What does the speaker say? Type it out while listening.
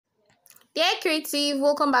Dear creative,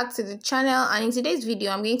 welcome back to the channel, and in today's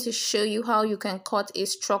video I'm going to show you how you can cut a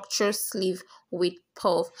structured sleeve with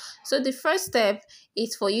puff. So the first step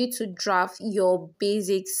is for you to draft your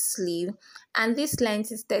basic sleeve, and this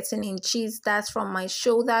length is 13 inches. That's from my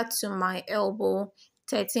shoulder to my elbow,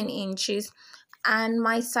 13 inches, and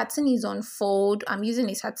my satin is on fold. I'm using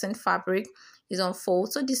a satin fabric, is on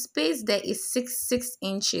fold, so the space there is 6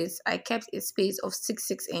 inches. I kept a space of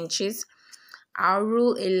 6 inches. I'll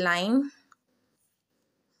rule a line.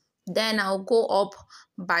 Then I'll go up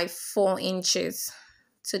by 4 inches.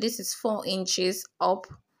 So this is 4 inches up.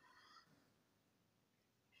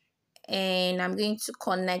 And I'm going to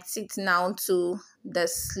connect it now to the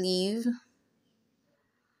sleeve.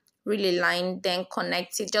 Really line, then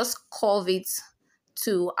connect it. Just curve it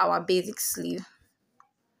to our basic sleeve.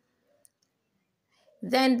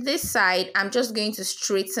 Then this side, I'm just going to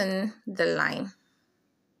straighten the line.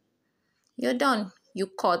 You're done. You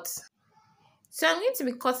cut. So I'm going to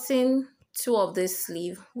be cutting two of this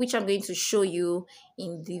sleeve, which I'm going to show you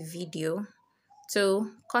in the video. So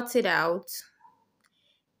cut it out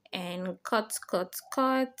and cut.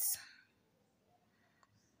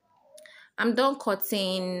 I'm done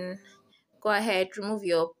cutting. Go ahead, remove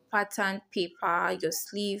your pattern paper, your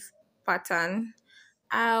sleeve pattern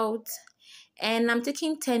out, and I'm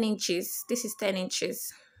taking 10 inches. This is 10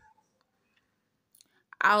 inches.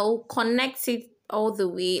 I'll connect it all the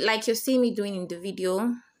way like you see me doing in the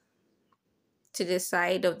video to the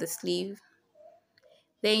side of the sleeve.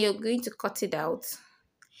 Then you're going to cut it out.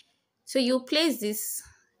 So you place this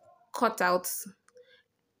cutout,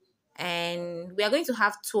 and we are going to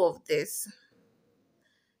have two of this.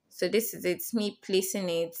 So this is it, me placing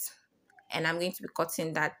it, and I'm going to be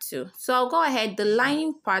cutting that too. So I'll go ahead, the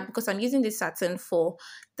lining part, because I'm using the satin for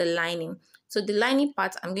the lining. So the lining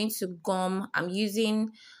part, I'm going to gum. I'm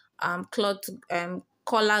using cloth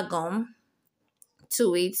collar gum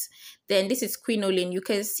to it. Then this is crinoline. You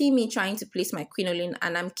can see me trying to place my crinoline,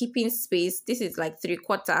 and I'm keeping space. This is like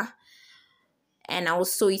 3/4, and I will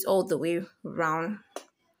sew it all the way around.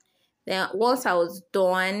 Then once I was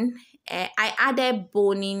done, I added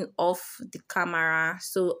boning off the camera.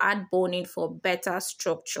 So add boning for better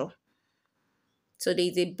structure. So there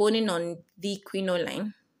is a boning on the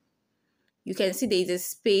crinoline. You can see there is a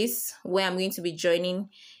space where I'm going to be joining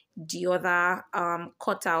the other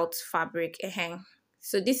cutout fabric.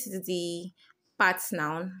 So this is the part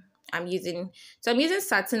now I'm using. So I'm using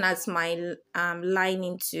satin as my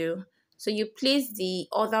lining too. So you place the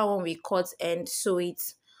other one we cut and sew it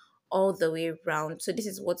all the way around. So this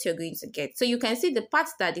is what you're going to get. So you can see the part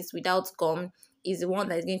that is without gum is the one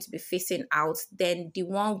that is going to be facing out. Then the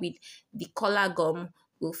one with the collar gum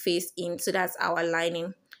will face in. So that's our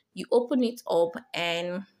lining. You open it up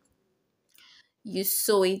and you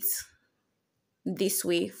sew it this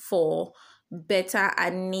way for better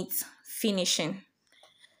and neat finishing.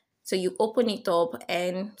 So you open it up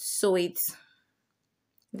and sew it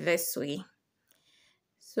this way.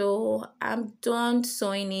 So I'm done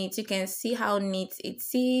sewing it. You can see how neat it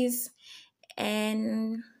is.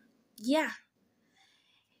 And yeah.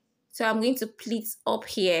 So I'm going to pleat up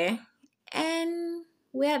here. And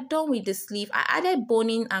we are done with the sleeve. I added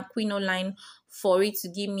boning and crinoline for it to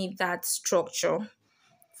give me that structure,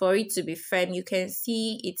 for it to be firm. You can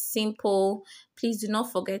see it's simple. Please do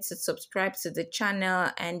not forget to subscribe to the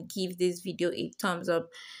channel and give this video a thumbs up,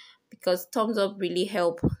 because thumbs up really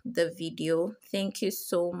help the video. Thank you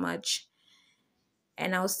so much,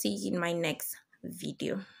 and I'll see you in my next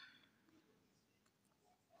video.